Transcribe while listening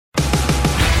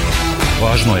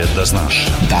Važno je da znaš.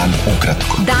 Dan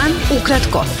ukratko. Dan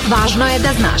ukratko. Važno je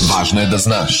da znaš. Važno je da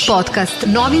znaš. Podcast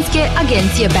novinske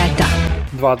agencije Beta.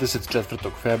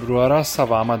 24. februara sa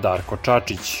vama Darko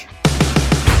Čačić.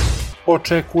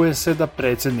 Očekuje se da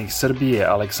predsjednik Srbije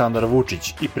Aleksandar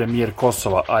Vučić i premijer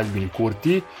Kosova Aljbin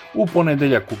Kurti u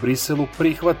ponedeljak u Briselu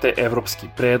prihvate evropski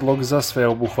predlog za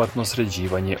sveobuhvatno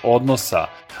sređivanje odnosa,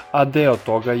 a deo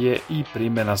toga je i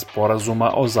primjena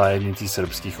sporazuma o zajednici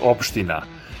srpskih opština,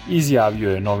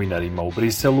 izjavio je novinarima u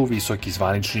Briselu visoki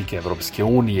zvaničnik Evropske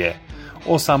unije.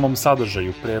 O samom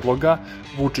sadržaju predloga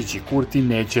Vučić i Kurti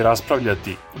neće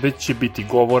raspravljati, već će biti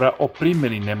govora o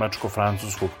primjeni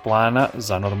nemačko-francuskog plana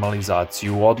za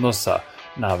normalizaciju odnosa,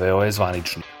 naveo je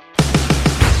zvaničnik.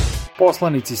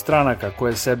 Poslanici stranaka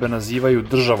koje sebe nazivaju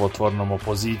državotvornom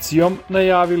opozicijom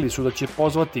najavili su da će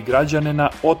pozvati građane na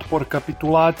otpor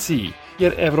kapitulaciji,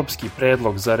 jer evropski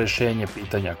predlog za rešenje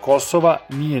pitanja Kosova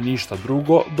nije ništa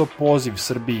drugo do poziv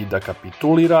Srbiji da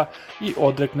kapitulira i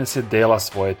odrekne se dela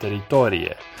svoje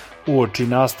teritorije. Uoči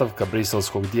nastavka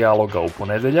briselskog dijaloga u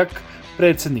ponedeljak,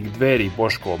 predsjednik Dveri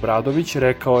Boško Obradović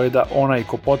rekao je da onaj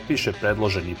ko potpiše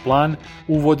predloženi plan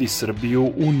uvodi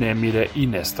Srbiju u nemire i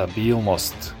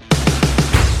nestabilnost.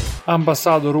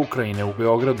 Ambasador Ukrajine u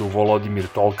Beogradu Volodimir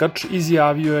Tolkač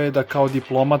izjavio je da kao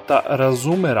diplomata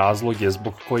razume razloge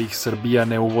zbog kojih Srbija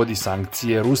ne uvodi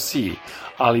sankcije Rusiji,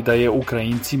 ali da je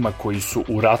Ukrajincima koji su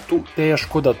u ratu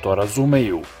teško da to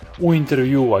razumeju. U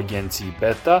intervju u agenciji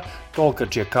Beta,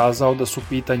 Tolkač je kazao da su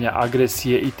pitanja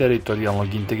agresije i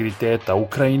teritorijalnog integriteta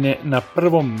Ukrajine na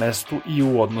prvom mestu i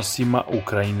u odnosima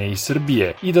Ukrajine i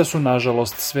Srbije i da su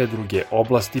nažalost sve druge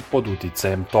oblasti pod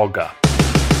uticajem toga.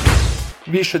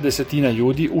 Više desetina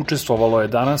ljudi učestvovalo je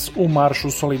danas u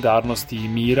Maršu solidarnosti i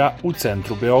mira u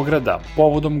centru Beograda,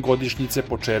 povodom godišnjice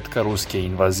početka ruske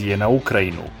invazije na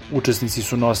Ukrajinu. Učesnici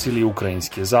su nosili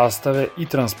ukrajinske zastave i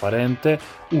transparente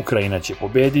Ukrajina će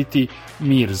pobediti,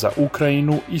 mir za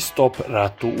Ukrajinu i stop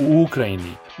ratu u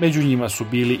Ukrajini. Među njima su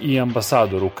bili i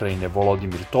ambasador Ukrajine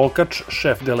Volodimir Tolkač,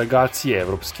 šef delegacije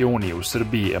Evropske unije u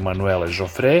Srbiji Emanuele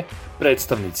Joffre,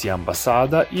 predstavnici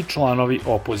ambasada i članovi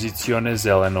opozicione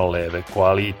zeleno-leve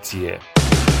koalicije.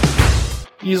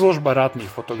 Izložba ratnih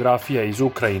fotografija iz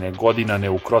Ukrajine Godina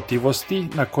neukrotivosti,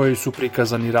 na kojoj su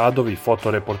prikazani radovi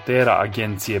fotoreportera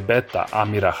agencije Beta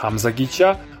Amira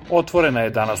Hamzagića, otvorena je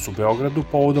danas u Beogradu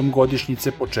povodom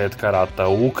godišnjice početka rata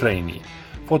u Ukrajini.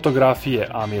 Fotografije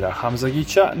Amira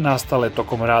Hamzagića, nastale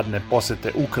tokom radne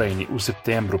posete Ukrajini u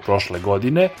septembru prošle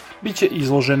godine, biće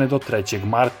izložene do 3.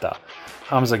 marta.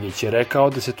 Hamzagić je rekao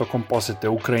da se tokom posete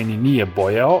Ukrajini nije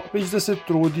bojao, već da se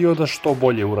trudio da što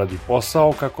bolje uradi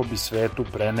posao kako bi svetu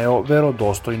preneo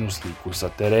verodostojnu sliku sa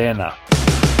terena.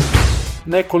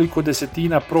 Nekoliko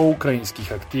desetina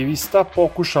proukrajinskih aktivista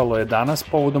pokušalo je danas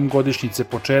povodom godišnjice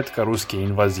početka ruske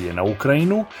invazije na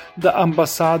Ukrajinu da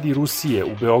ambasadi Rusije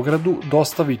u Beogradu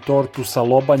dostavi tortu sa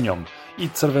lobanjom i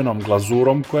crvenom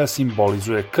glazurom koja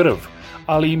simbolizuje krv,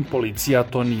 ali im policija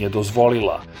to nije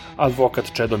dozvolila. Advokat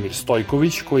Čedomir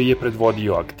Stojković, koji je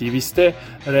predvodio aktiviste,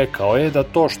 rekao je da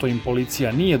to što im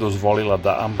policija nije dozvolila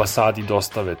da ambasadi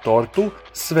dostave tortu,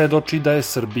 svedoči da je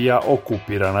Srbija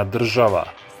okupirana država.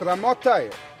 Sramota je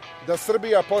da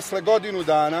Srbija posle godinu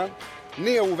dana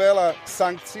nije uvela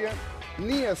sankcije,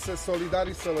 nije se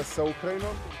solidarisala sa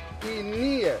Ukrajinom i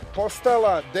nije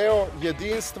postala deo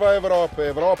jedinstva Evrope.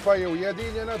 Evropa je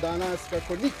ujedinjena danas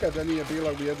kako nikada nije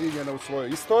bila ujedinjena u svojoj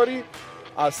istoriji,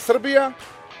 a Srbija,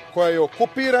 koja je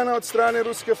okupirana od strane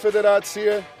Ruske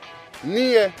federacije,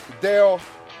 nije deo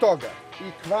toga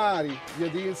i kvari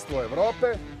jedinstvo Evrope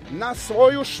na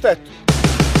svoju štetu.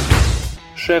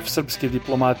 Šef srpske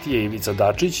diplomatije Ivica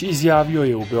Dačić izjavio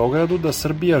je u Beogradu da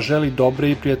Srbija želi dobre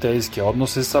i prijateljske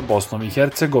odnose sa Bosnom i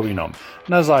Hercegovinom.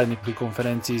 Na zajedničkoj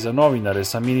konferenciji za novinare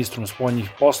sa ministrom spoljnih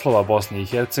poslova Bosne i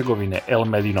Hercegovine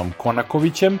Elmedinom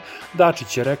Konakovićem,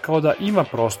 Dačić je rekao da ima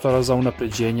prostora za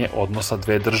unapređenje odnosa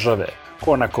dve države.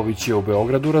 Konaković je u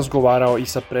Beogradu razgovarao i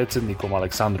sa predsjednikom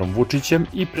Aleksandrom Vučićem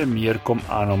i premijerkom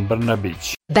Anom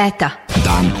Brnabić. Beta.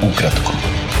 Dan ukratko.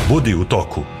 Budi u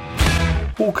toku.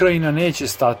 Ukrajina neće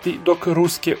stati dok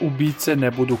ruske ubice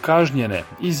ne budu kažnjene,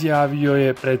 izjavio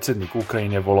je predsjednik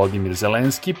Ukrajine Volodimir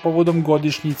Zelenski povodom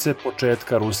godišnjice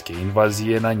početka ruske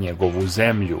invazije na njegovu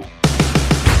zemlju.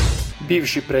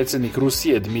 Bivši predsjednik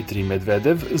Rusije Dmitrij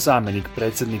Medvedev, zamenik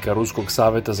predsjednika Ruskog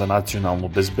saveta za nacionalnu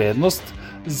bezbednost,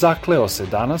 zakleo se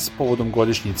danas povodom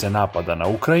godišnjice napada na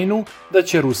Ukrajinu da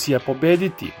će Rusija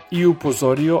pobediti i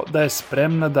upozorio da je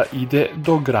spremna da ide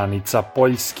do granica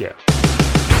Poljske.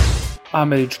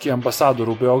 Američki ambasador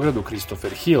u Beogradu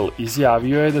Christopher Hill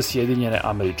izjavio je da Sjedinjene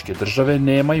Američke Države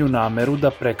nemaju nameru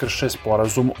da prekrše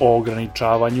sporazum o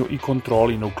ograničavanju i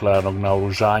kontroli nuklearnog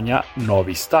naoružanja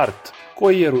Novi start,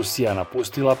 koji je Rusija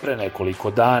napustila pre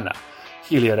nekoliko dana.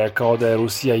 Hill je rekao da je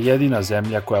Rusija jedina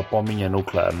zemlja koja pominje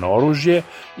nuklearno oružje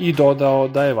i dodao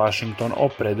da je Vašington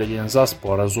opredeljen za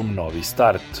sporazum Novi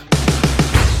start.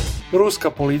 Ruska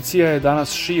policija je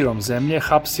danas širom zemlje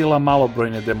hapsila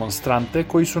malobrojne demonstrante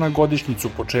koji su na godišnjicu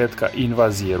početka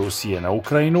invazije Rusije na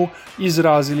Ukrajinu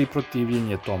izrazili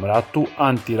protivljenje tom ratu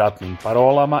antiratnim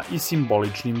parolama i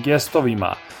simboličnim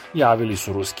gestovima, javili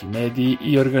su ruski mediji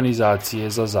i organizacije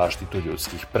za zaštitu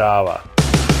ljudskih prava.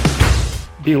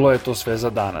 Bilo je to sve za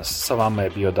danas. Sa vama je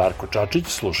bio Darko Čačić,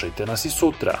 slušajte nas i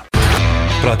sutra.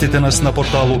 Pratite nas na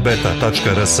portalu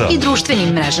beta.rs I društvenim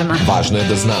mrežama. Važno je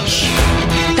da znaš.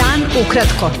 Dan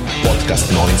ukratko.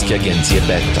 Podcast novinske agencije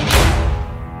Beta.